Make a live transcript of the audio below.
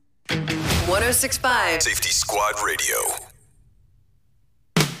106.5 Safety Squad Radio.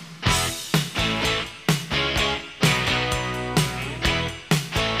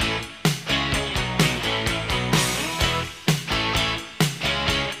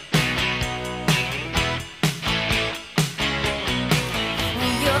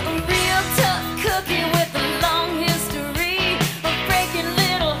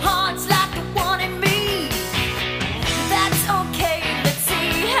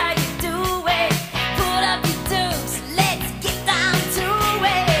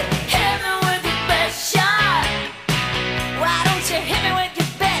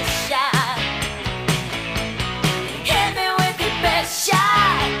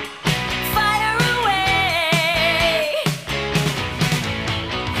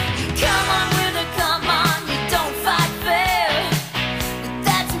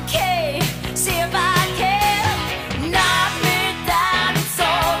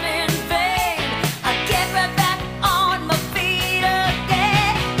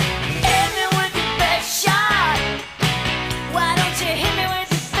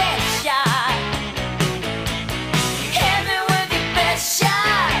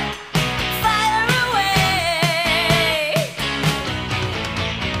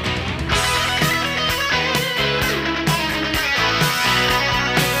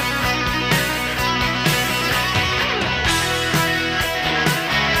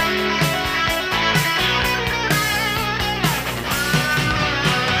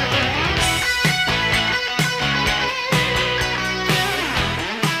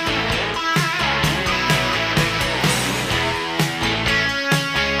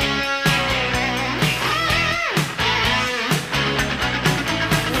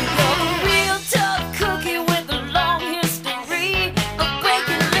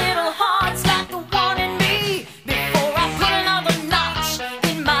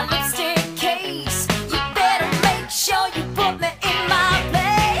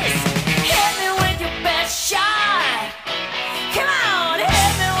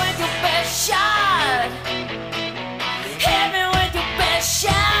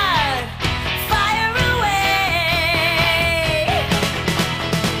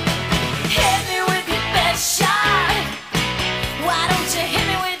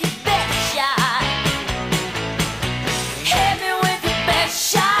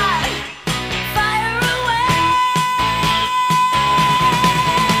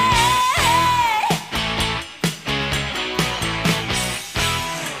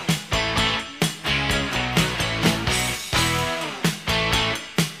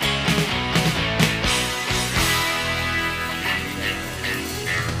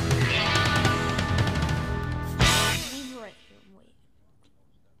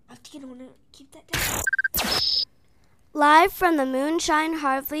 Live from the Moonshine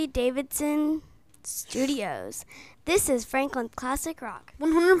Harley-Davidson Studios, this is Franklin Classic Rock.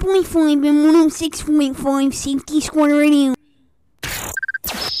 100.5 and 106.5 Safety Squad Radio.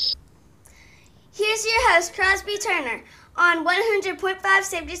 Here's your host, Crosby Turner, on 100.5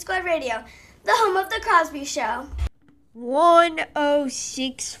 Safety Squad Radio, the home of the Crosby Show.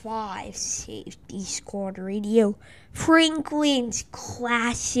 106.5 Safety Squad Radio. Franklin's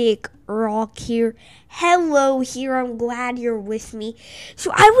Classic Rock here. Hello here, I'm glad you're with me.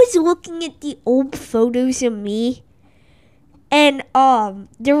 So I was looking at the old photos of me, and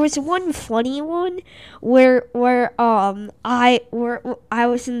there was one funny one where I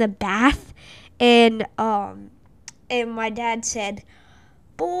was in the bath, and my dad said,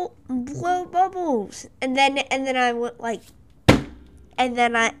 blow bubbles, and then I went like, and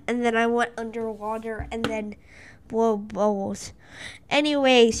then I went underwater and then blow bubbles.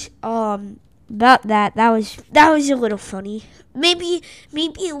 Anyways, about that was a little funny. Maybe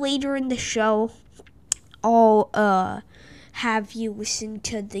later in the show I'll have you listen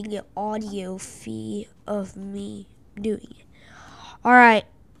to the audio feed of me doing it. Alright,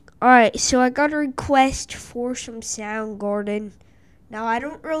 so I got a request for some Soundgarden. Now I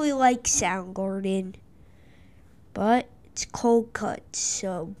don't really like Soundgarden, but it's Cold Cuts,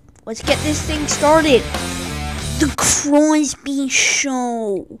 so let's get this thing started. The Crosby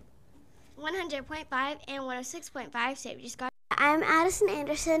Show. 100.5 and 106.5 Safety Squad. I'm Addison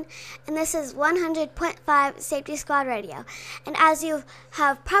Anderson, and this is 100.5 Safety Squad Radio. And as you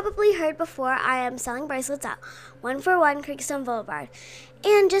have probably heard before, I am selling bracelets at 141 Creekstone Boulevard.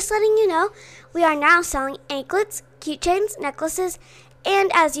 And just letting you know, we are now selling anklets, keychains, necklaces, and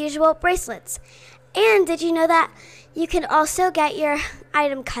as usual, bracelets. And did you know that you can also get your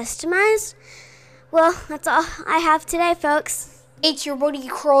item customized? Well, that's all I have today, folks. It's your buddy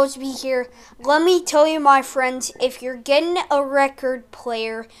Crosby here. Let me tell you, my friends, if you're getting a record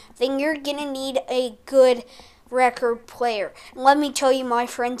player, then you're gonna need a good record player. Let me tell you, my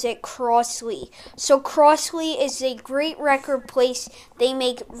friends at Crosby. So Crosby is a great record place. They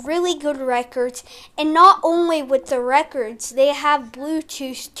make really good records, and not only with the records, they have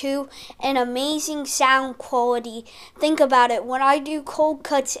Bluetooth too and amazing sound quality. Think about it, when I do cold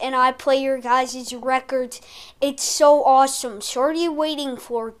cuts and I play your guys' records, it's so awesome. So what are you waiting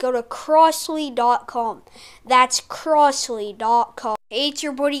for? Go to Crosby.com. That's Crosby.com. Hey, it's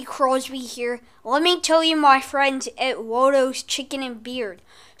your buddy Crosby here. Let me tell you, my friends at Waldo's Chicken and Beard.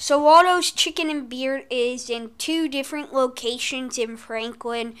 So Waldo's Chicken and Beard is in 2 different locations in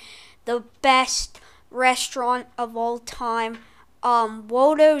Franklin. The best restaurant of all time.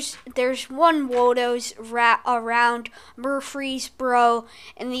 Waldo's, there's one Waldo's around Murfreesboro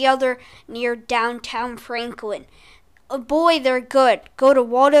and the other near downtown Franklin. Boy, they're good. Go to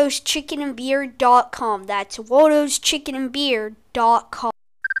Waldo'sChickenandBeard.com. That's Waldo'sChickenandBeard.com.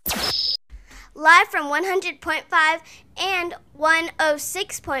 Live from 100.5 and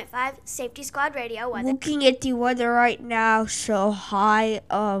 106.5 Safety Squad Radio weather. Looking at the weather right now, high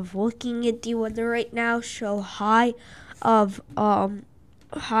of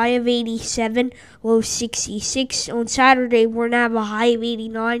 87, low 66. On Saturday, we're going to have a high of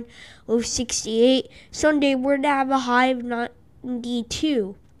 89, low 68. Sunday, we're going to have a high of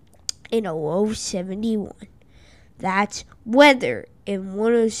 92 and a low 71. That's weather in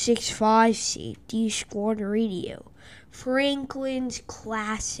 106.5 Safety Squad Radio, Franklin's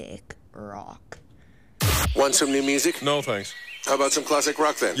classic rock. Want some new music? No, thanks. How about some classic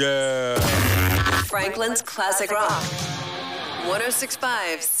rock then? Yeah. Franklin's classic rock.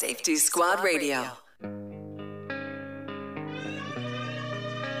 106.5 Safety Squad Radio.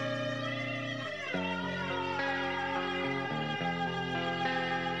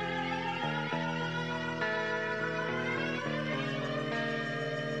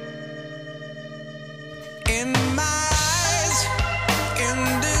 In my eyes,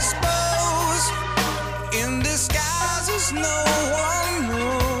 indisposed, in disguises no one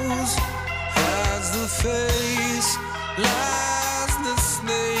knows, hides the face, lies the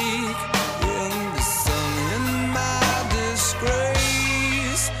snake, in the sun, in my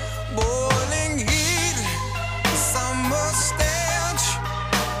disgrace, boiling heat, summer stench,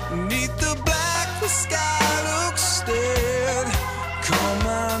 neath the black, the sky looks dead, call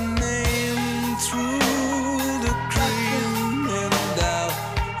my name through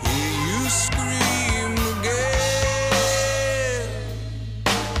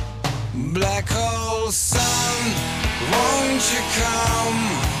black hole sun, won't you come,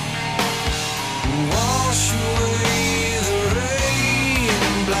 wash away the rain,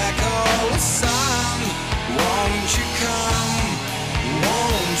 black hole sun, won't you come,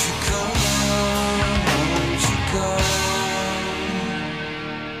 won't you come, won't you come,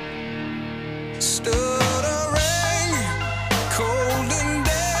 stuttering, cold and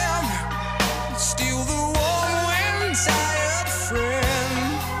damp, steal the warm wind, tired friend.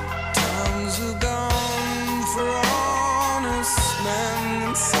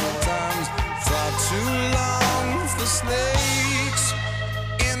 Sometimes far too long for snakes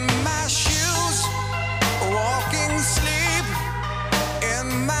in my shoes, walking sleep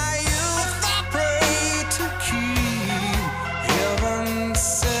in my youth. I pray to keep heaven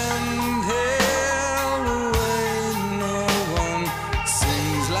send hell away. No one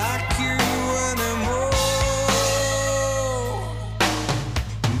sings like you anymore.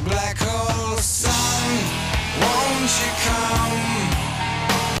 Black hole sun, won't you come?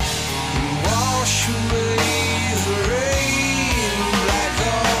 Wash away the rain.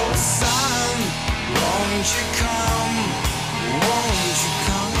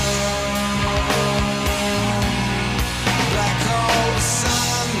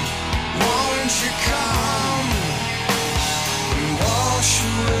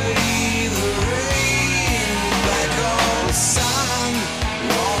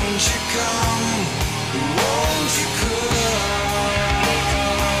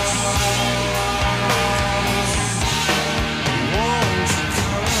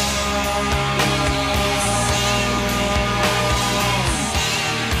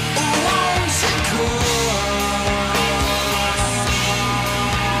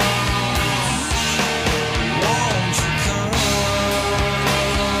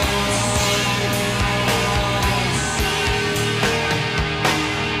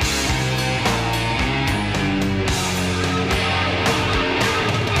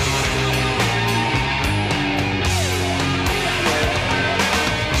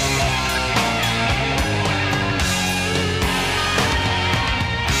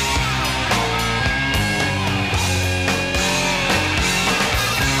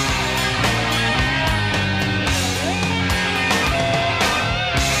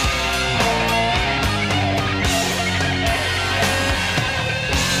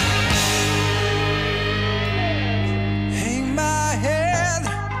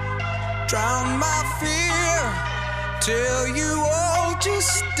 drown my fear till you all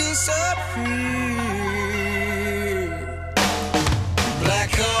just disappear. Black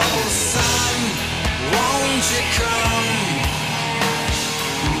hole sun, won't you come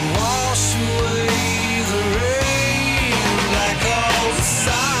wash away the rain? Black hole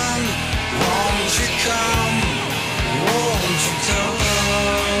sun, won't you come? Won't you come?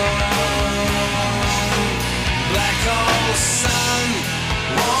 Black hole sun,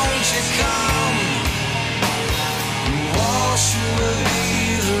 won't you come? Wash away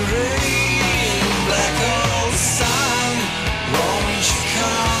the rain. Black hole sun, won't you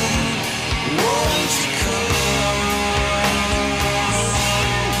come? Won't you come?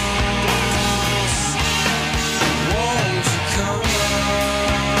 Won't you come?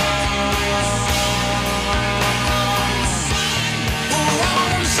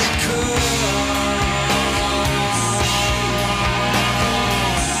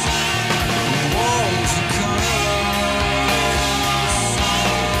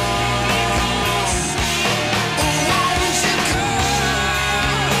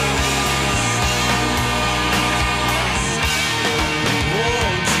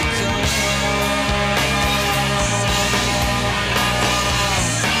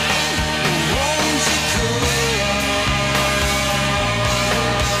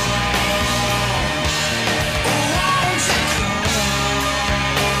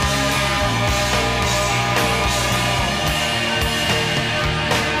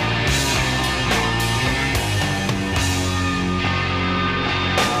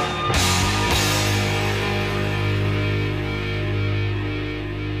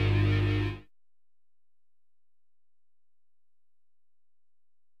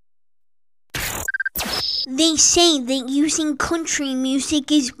 They say that using country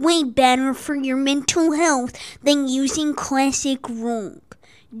music is way better for your mental health than using classic rock.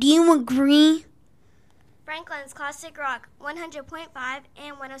 Do you agree? Franklin's Classic Rock 100.5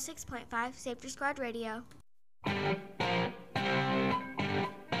 and 106.5 Safety Squad Radio.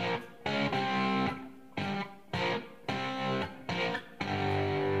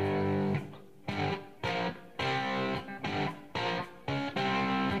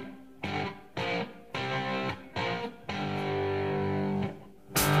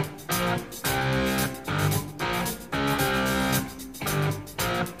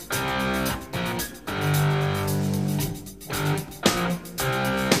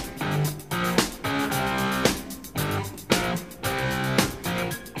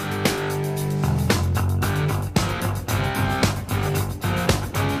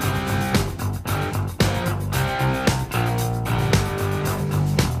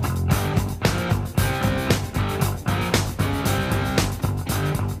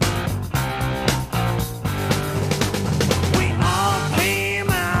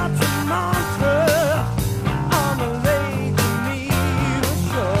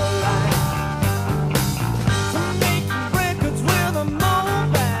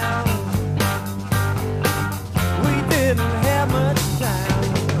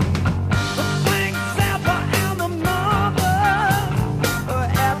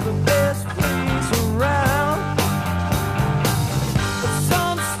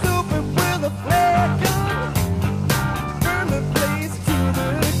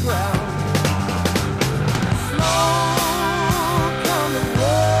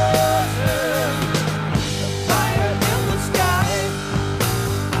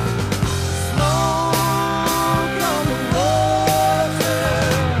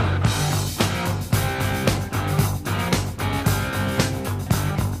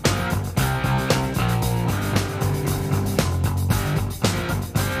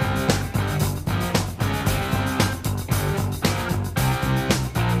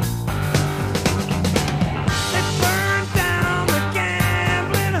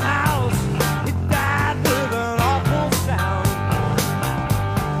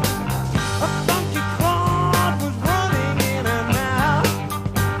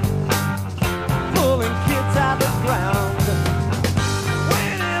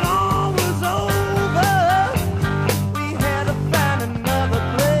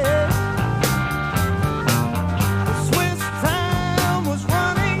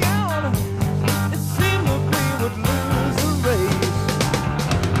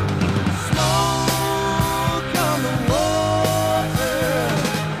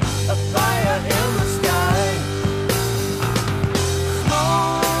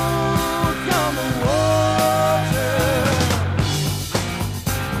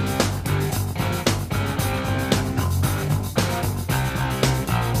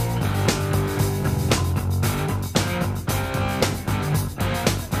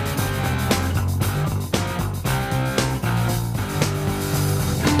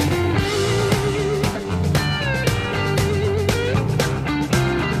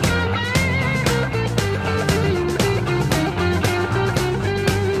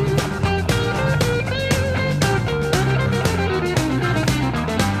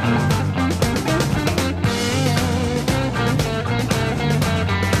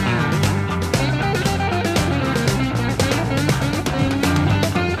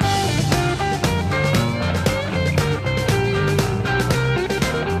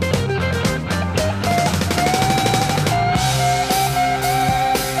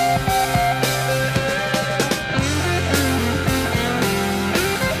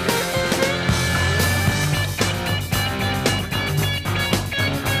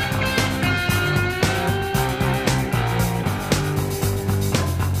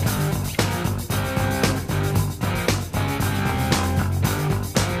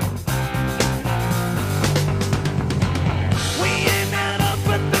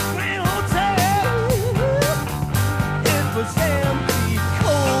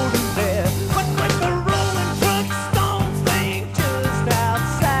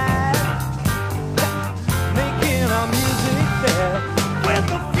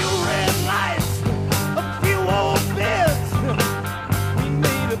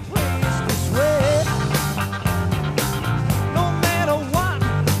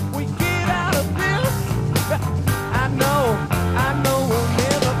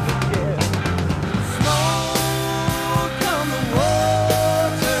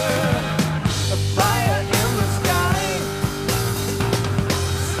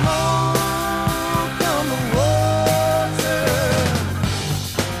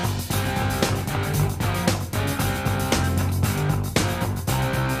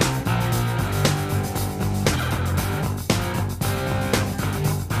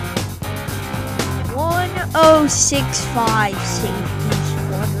 1065 Safety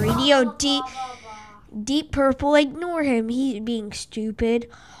Squad Radio. Deep Purple, ignore him. He's being stupid.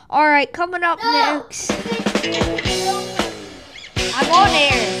 Alright, coming up next. I'm on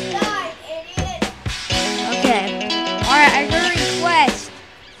air. Okay. Alright, I got a request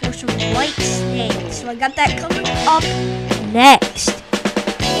for some White Snake. So I got that coming up next.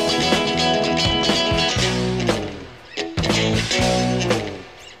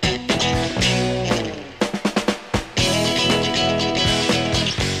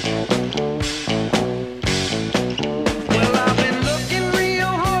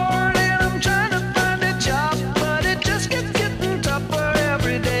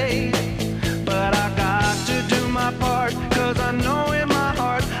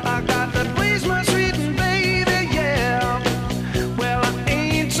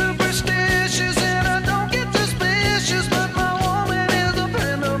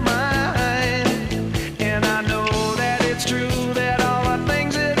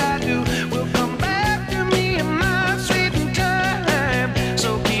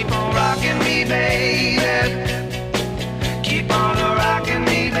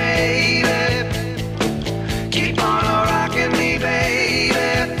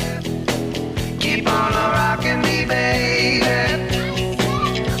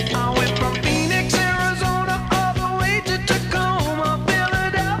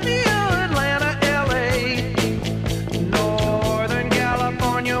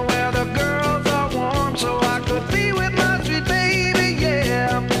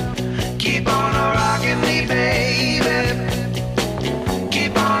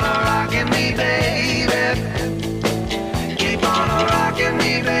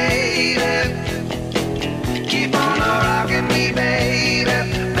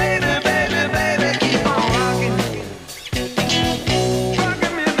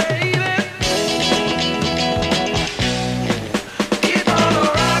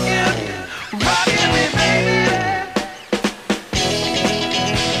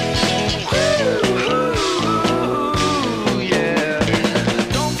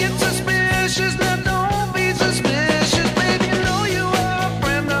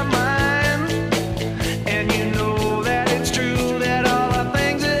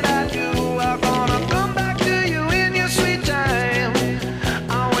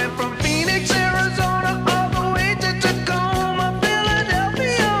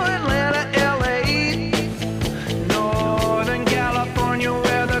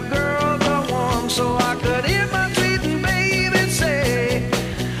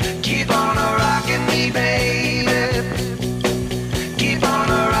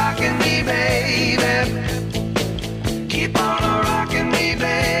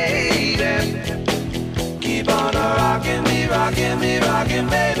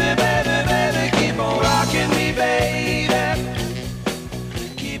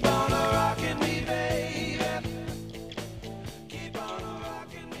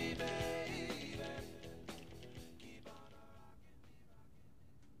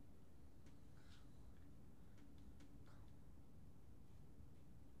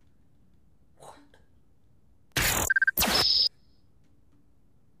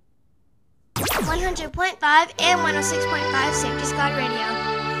 And 106.5 Safety Squad Radio.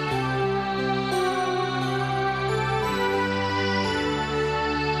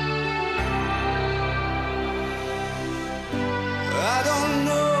 I don't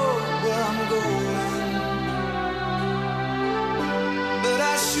know where I'm going, but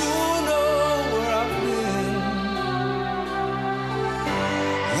I sure know where I've been.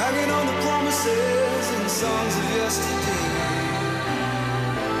 Hanging on to promises and songs of yesterday,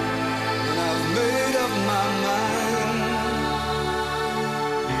 and I've made up my mind.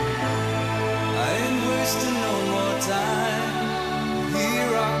 I ain't wasting no more time.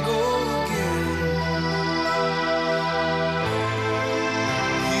 Here I go again.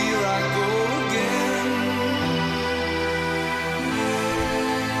 Here I go again.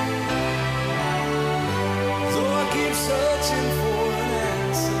 Though I keep searching for an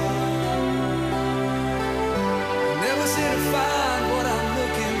answer, I never seem to find what I'm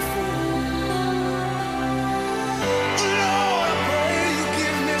looking for. Lord, I pray you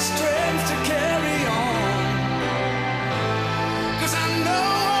give me strength to carry on, 'cause I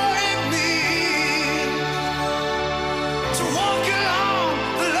know it means to walk along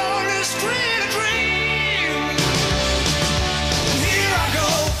the lonely street of dreams. Here I go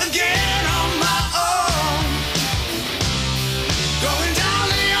again on my own, going down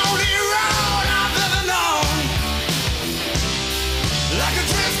the only road I've ever known.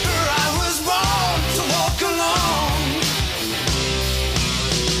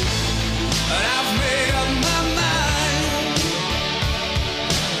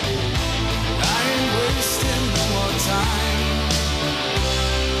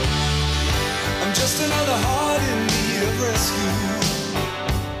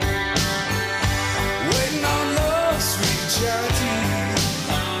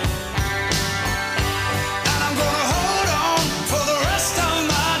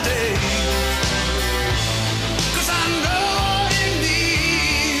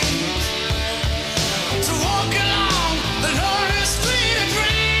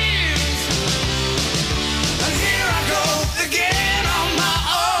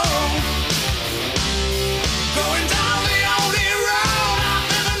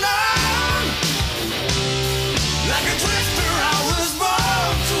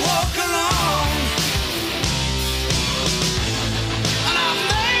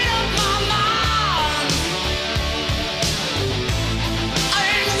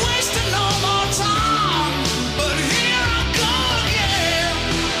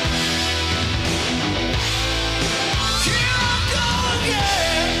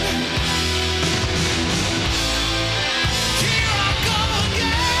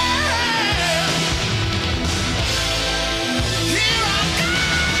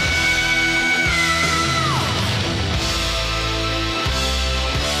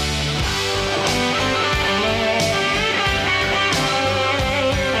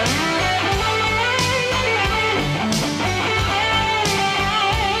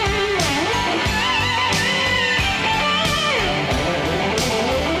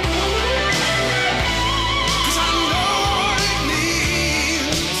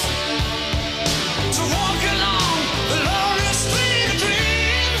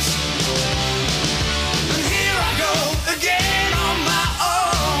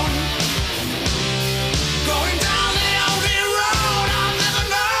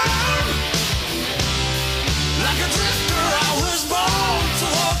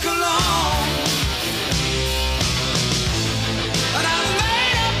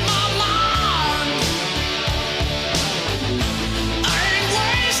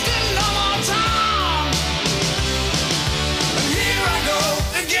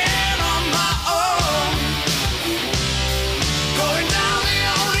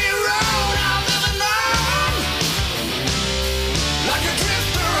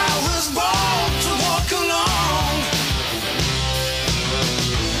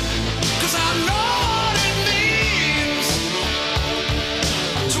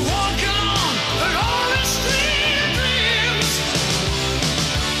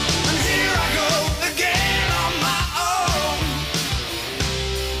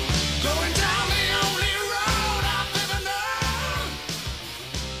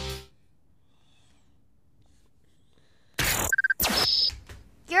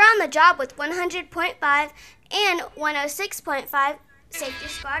 the job with 100.5 and 106.5 Safety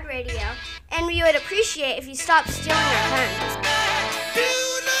Squad Radio, and we would appreciate if you stopped stealing our phones.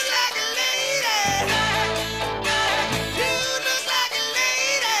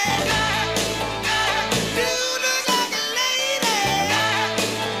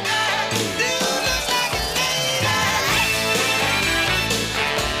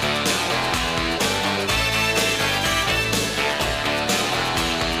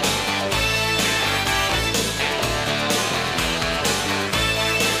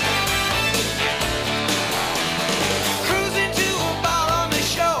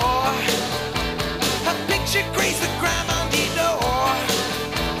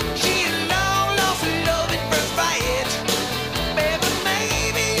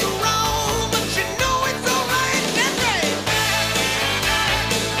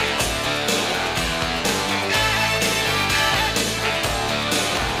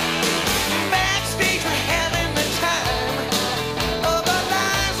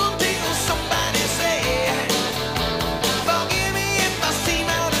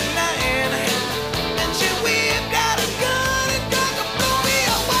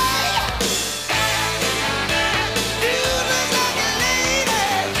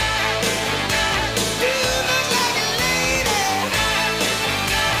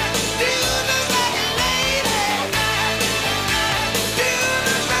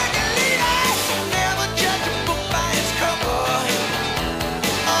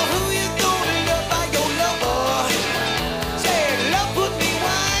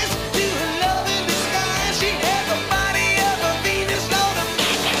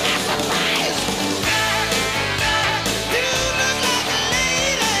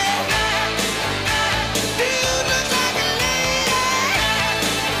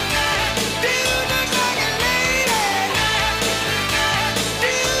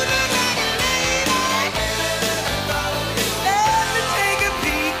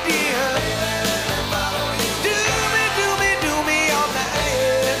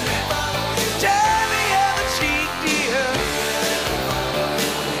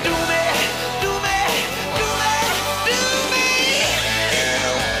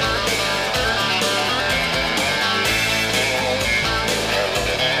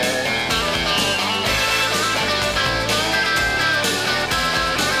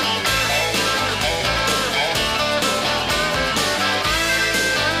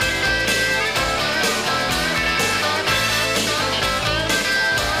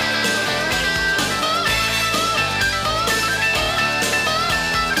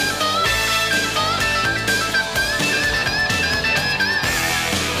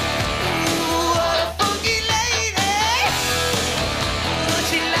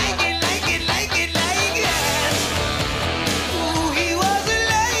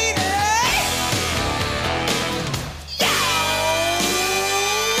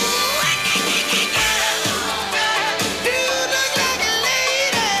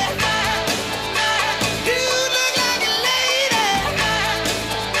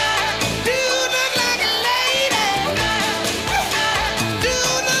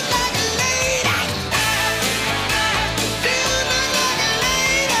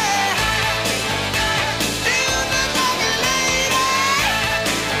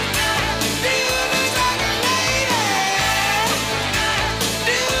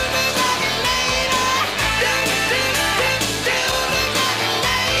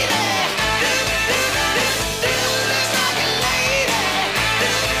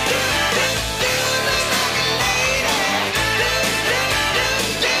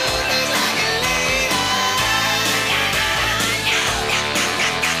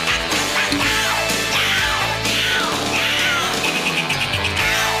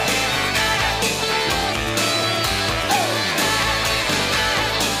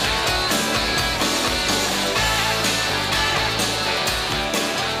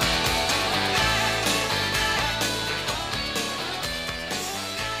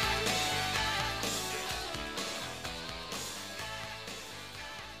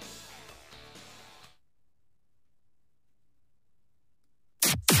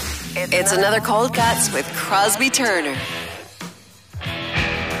 It's another Cold Cuts with Crosby Turner.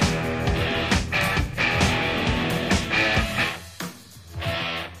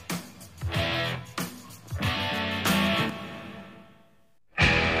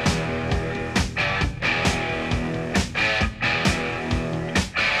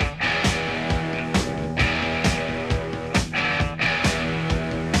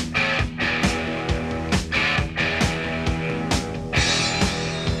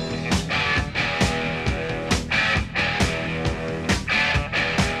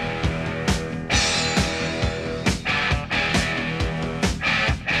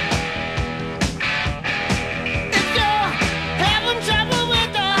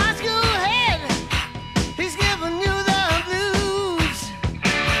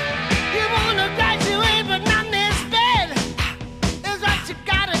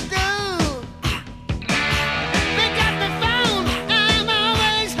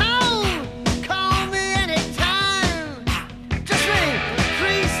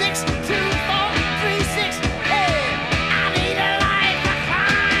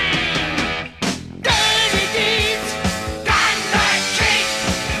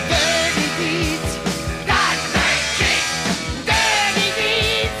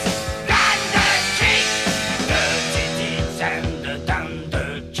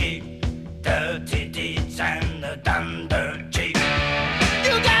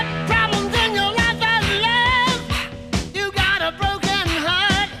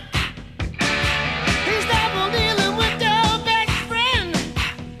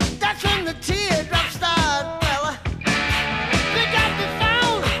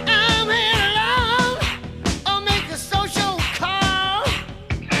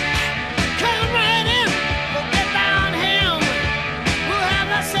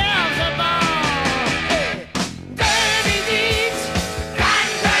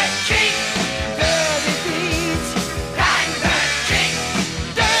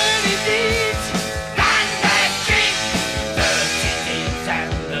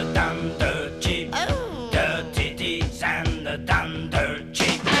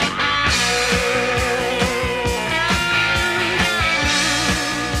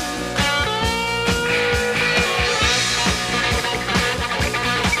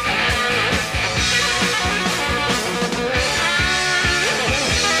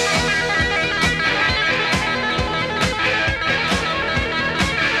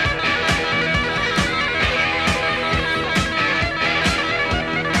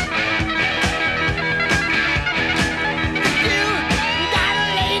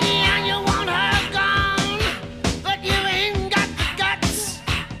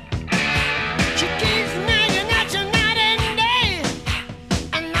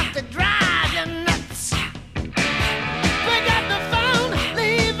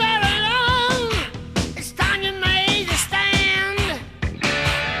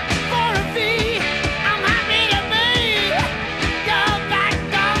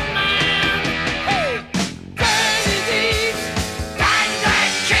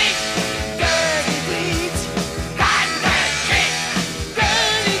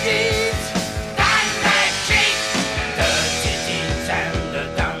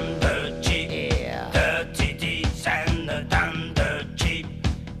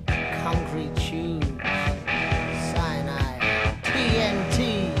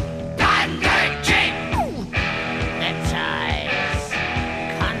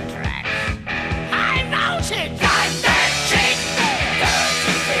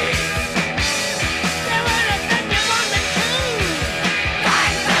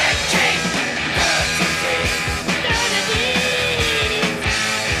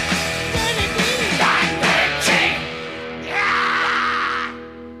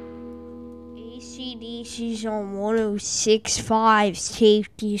 106.5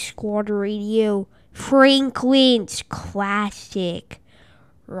 Safety Squad Radio, Franklin's classic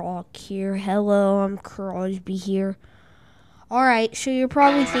rock here. Hello, I'm Crosby here. Alright, so you're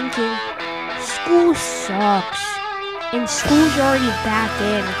probably thinking, school sucks, and school's already back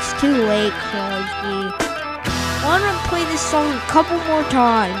in. It's too late, Crosby. Why don't I play this song a couple more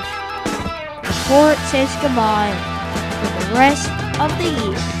times before it says goodbye for the rest of the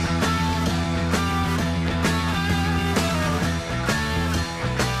year?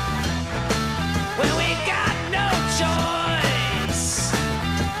 Well, we got no choice.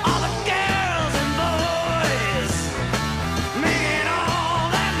 All the girls and boys making all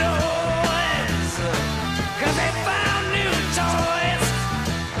that noise, 'cause they found new toys.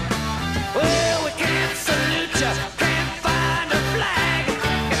 Well, we can't salute ya, can't find a flag.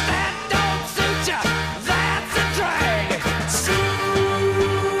 If that don't suit ya, that's a drag.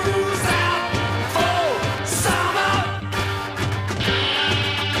 School's out for summer.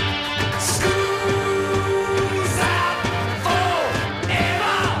 School's out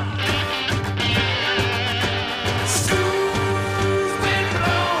forever. School's been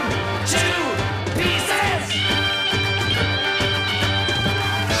blown to pieces.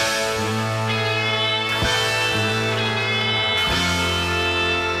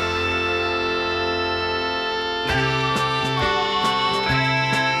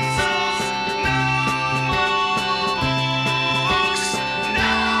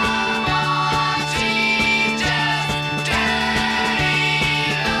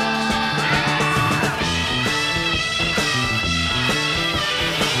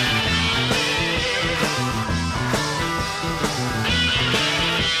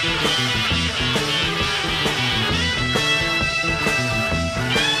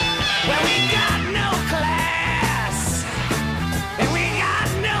 Well, we got no class, and we got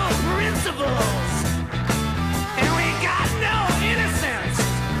no principles, and we got no innocence.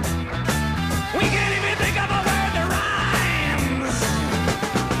 We can't even think of a word that rhymes.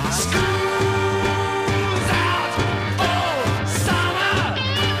 School's out for summer.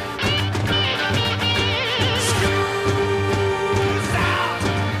 School's out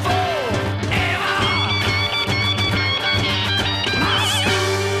forever. My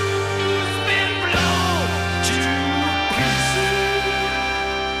school's been blown to pieces.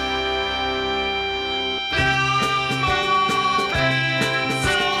 No more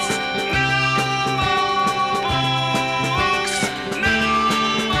pencils, no more books, no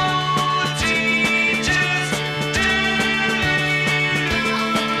more teachers, dirty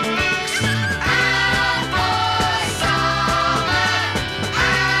looks. Out for summer,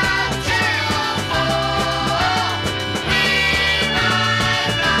 out till fall. We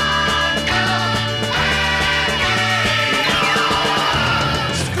might not go again.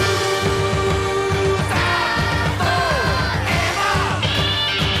 School's out forever.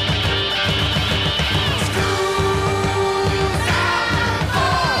 School's out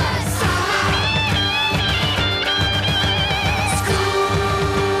for summer.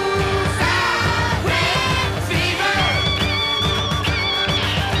 School's out with fever.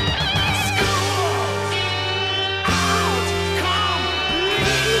 School's out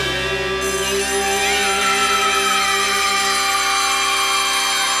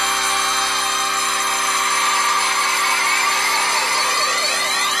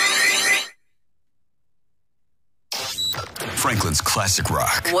Franklin's Classic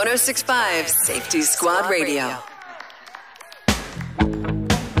Rock. 106.5 Safety Squad Radio.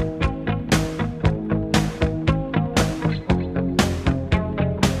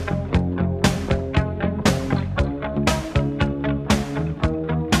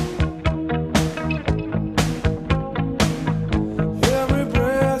 Every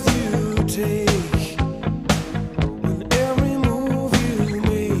breath you take and every move you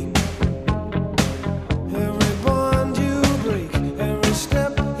make, every bond you break, every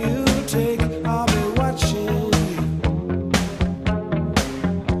step you take, I'll be watching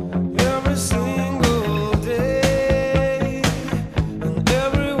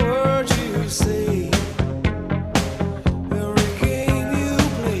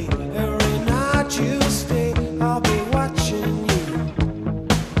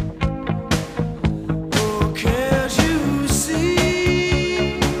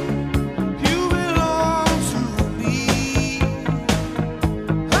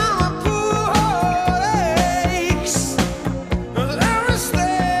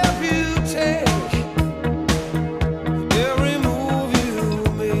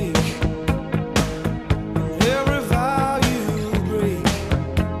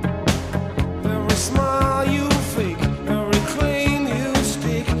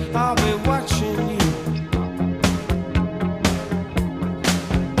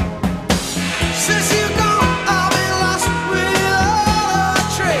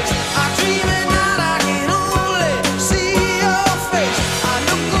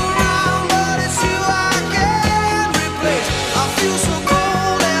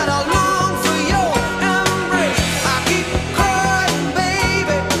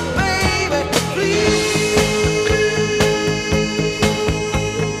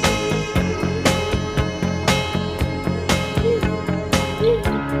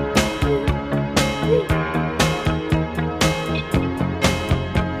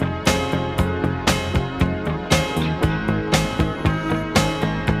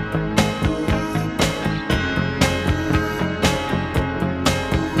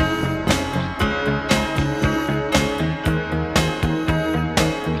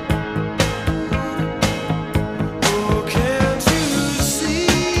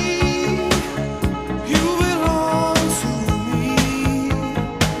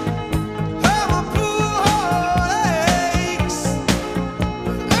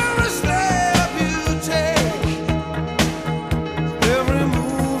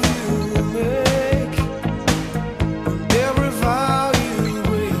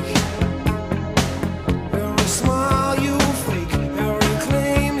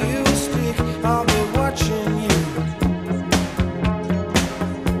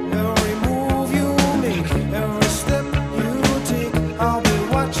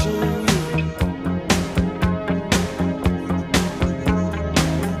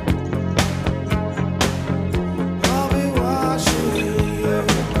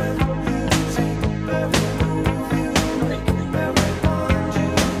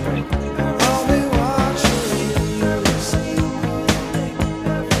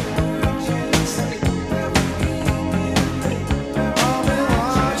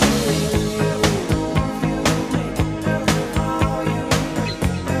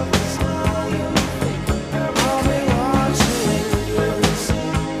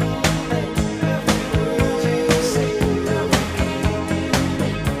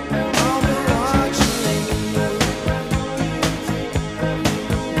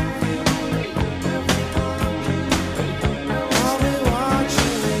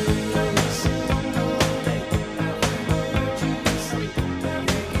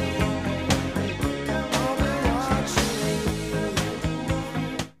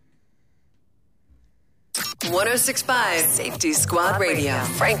 106.5 Safety Squad Radio,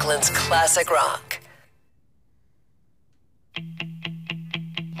 Franklin's Classic Rock.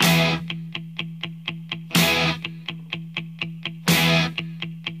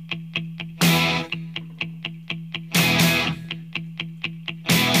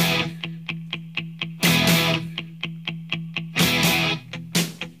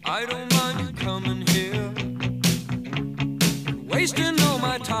 I don't mind you coming here, wasting all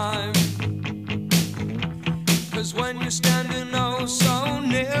my time. 'Cause when you're standing oh so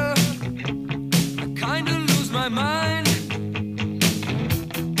near, I kinda lose my mind.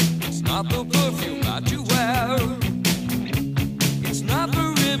 It's not the perfume that you wear, it's not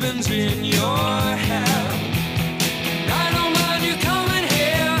the ribbons in your hair. And I don't mind you coming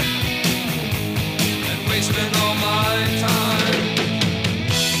here and wasting all my time.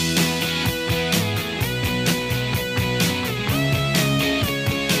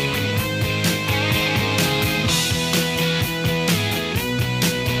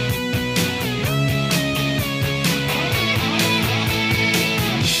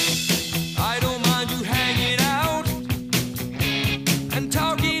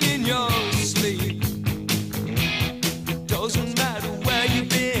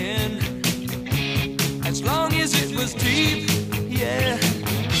 Deep, yeah.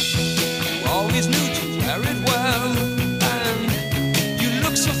 You always knew to wear it well, and you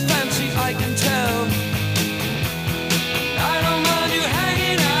look so fancy, I can tell. I don't mind you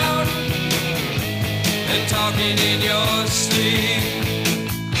hanging out and talking in your sleep.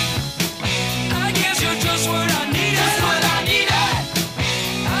 I guess you're just what I needed. Just what I needed.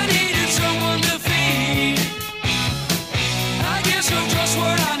 I needed someone to feed. I guess you're just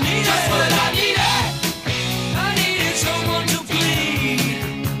what I needed. Just what I needed. Someone to bleed.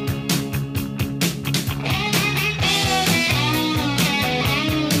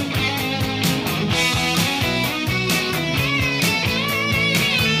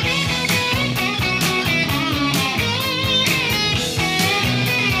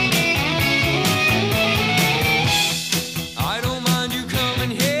 I don't mind you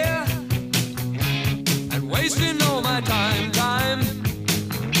coming here and wasting all my time.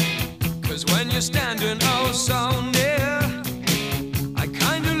 'Cause when you're standing oh so near, I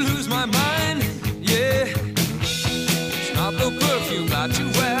kinda lose my mind, yeah. It's not the perfume that you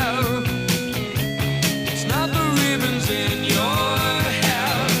wear, it's not the ribbons in your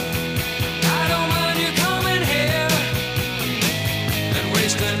hair. I don't mind you coming here and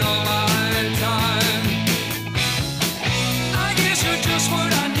wasting all my time. I guess you're just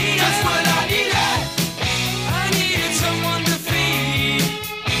what I needed. Just what I needed. I needed someone to feed.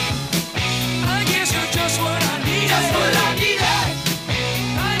 I guess you're just what I needed. Just what I needed.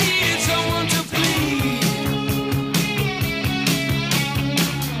 I needed someone to bleed.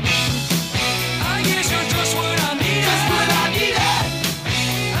 I guess you're just what I needed. Just what I needed.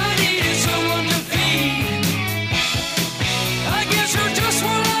 I needed someone to feed. I guess you're just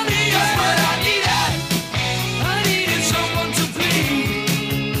what I needed. Just what I needed. I needed someone to bleed.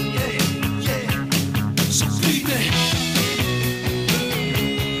 Yeah, yeah. So bleed me.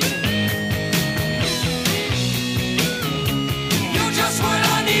 You're just what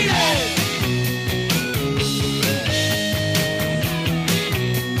I needed.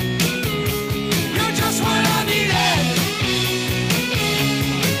 You're just what I needed.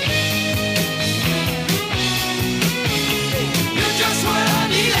 You're just what I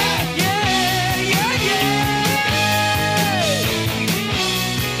needed. Yeah, yeah, yeah.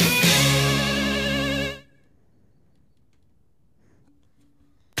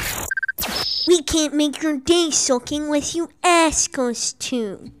 We can't make your day soaking unless you ask us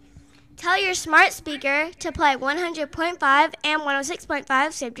to. Tell your smart speaker to play 100.5 and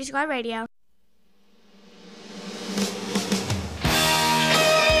 106.5 Safety Squad Radio.